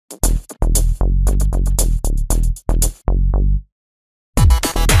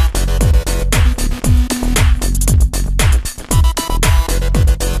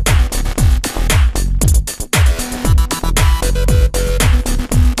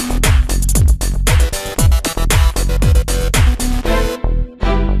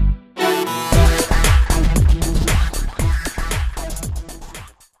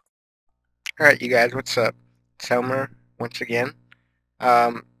Alright, you guys, what's up? It's Elmer once again.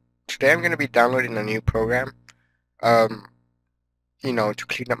 Um, Today I'm going to be downloading a new program, um, to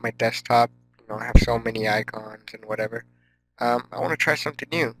clean up my desktop. I have so many icons and whatever. I want to try something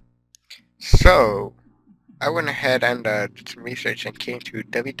new. So, I went ahead and did some research and came to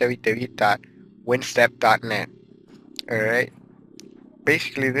www.winstep.net. Alright,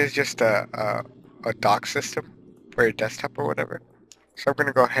 basically this is just a dock system for your desktop or whatever. So I'm going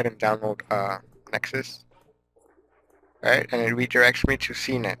to go ahead and download Nexus. Alright, and it redirects me to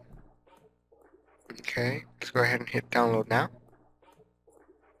CNET. Okay, let's go ahead and hit download now.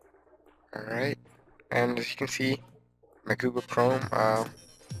 Alright, and as you can see, my Google Chrome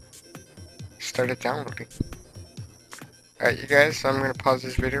started downloading. Alright, you guys, I'm going to pause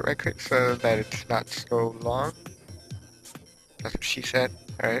this video right quick so that it's not so long. That's what she said.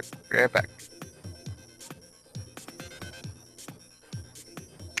 Alright, be right back.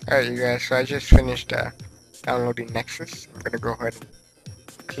 Alright, you guys, so I just finished downloading Nexus. I'm going to go ahead and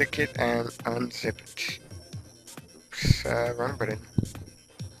click it and unzip it. Oops, wrong button.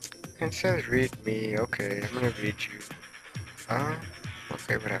 It says read me. Okay, I'm going to read you.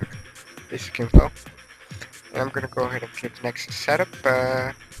 Okay, whatever. Basic info. And I'm gonna go ahead and click Nexus setup. See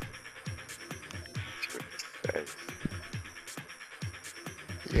what it says.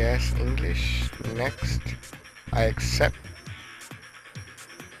 Yes, English. Next. I accept.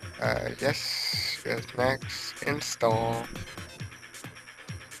 Yes. Yes, next. Install.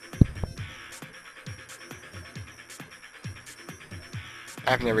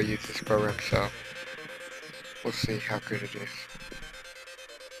 I've never used this program, so we'll see how good it is.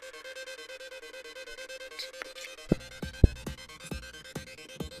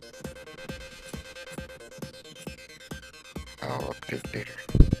 I'll update later.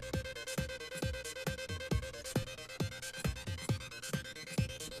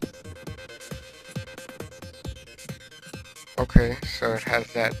 Okay, so it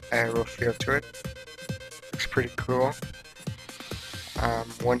has that arrow feel to it. Looks pretty cool. I'm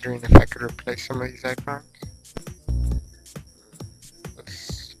wondering if I could replace some of these icons.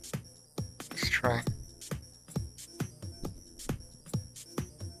 Let's try.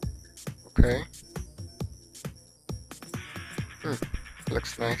 Okay.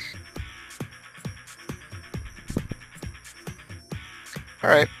 Looks nice.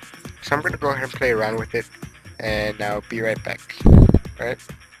 Alright, so I'm gonna go ahead and play around with it, and I'll be right back. Alright.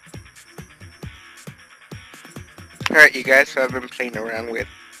 Alright, you guys, so I've been playing around with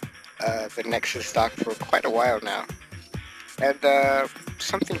the Nexus dock for quite a while now. And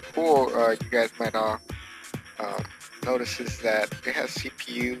something cool you guys might all notice is that it has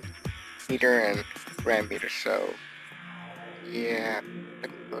CPU meter and RAM meter, so yeah,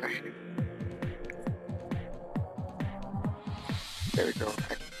 let me go ahead. There we go.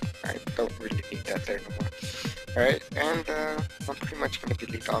 I don't really need that there no more. Alright, and I'm pretty much going to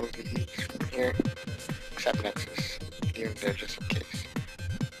delete all of these from here, except Nexus, leave them there just in case.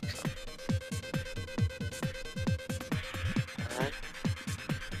 So. Alright.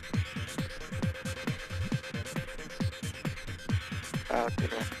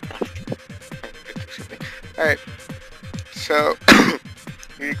 Alright, so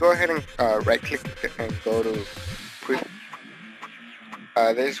you go ahead and right click and go to quick.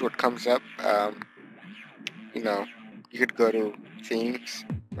 This is what comes up. You could go to themes.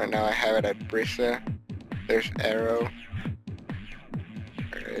 Right now I have it at Brisa. There's Arrow.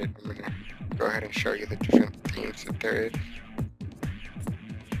 Alright, I'm gonna go ahead and show you the different themes that there is.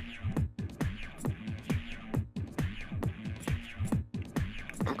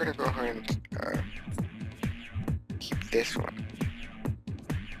 I'm gonna go ahead and keep this one.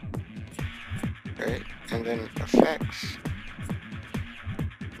 Right, and then effects.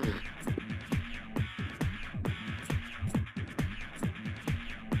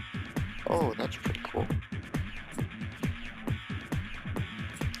 Oh, that's pretty cool.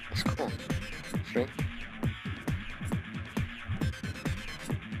 That's cool. See?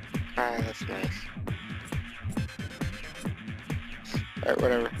 Ah, that's nice. Alright,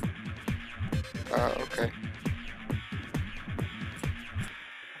 whatever. Okay.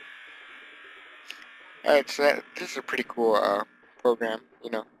 Alright, so this is a pretty cool program,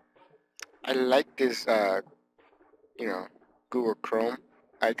 I like this Google Chrome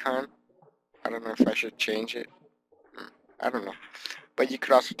icon. I don't know if I should change it. I don't know. But you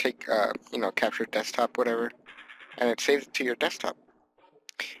could also take capture desktop, whatever, and it saves it to your desktop.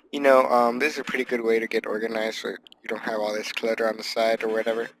 This is a pretty good way to get organized so you don't have all this clutter on the side or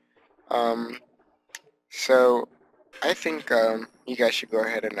whatever. So I think you guys should go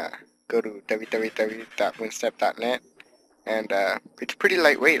ahead and go to www.winstep.net, and it's pretty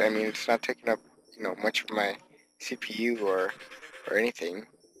lightweight. I mean, it's not taking up much of my CPU or anything.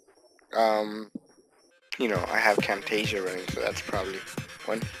 Um, I have Camtasia running, so that's probably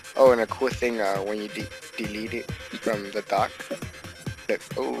one. Oh, and a cool thing, when you delete it from the dock, look,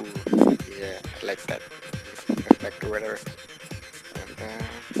 oh, yeah, I like that effect or whatever.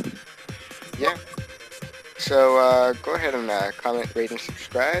 And, yeah. So, go ahead and comment, rate, and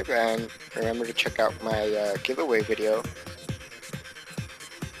subscribe, and remember to check out my giveaway video.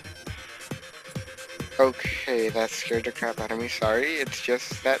 Okay, that scared the crap out of me, sorry. It's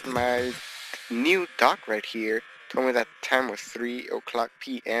just that my new dock right here told me that the time was 3 o'clock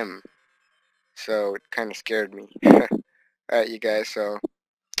p.m. So it kind of scared me. Alright, you guys, so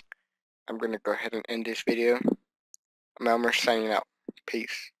I'm going to go ahead and end this video. I'm Elmer signing out.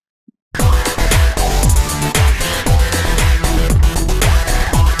 Peace.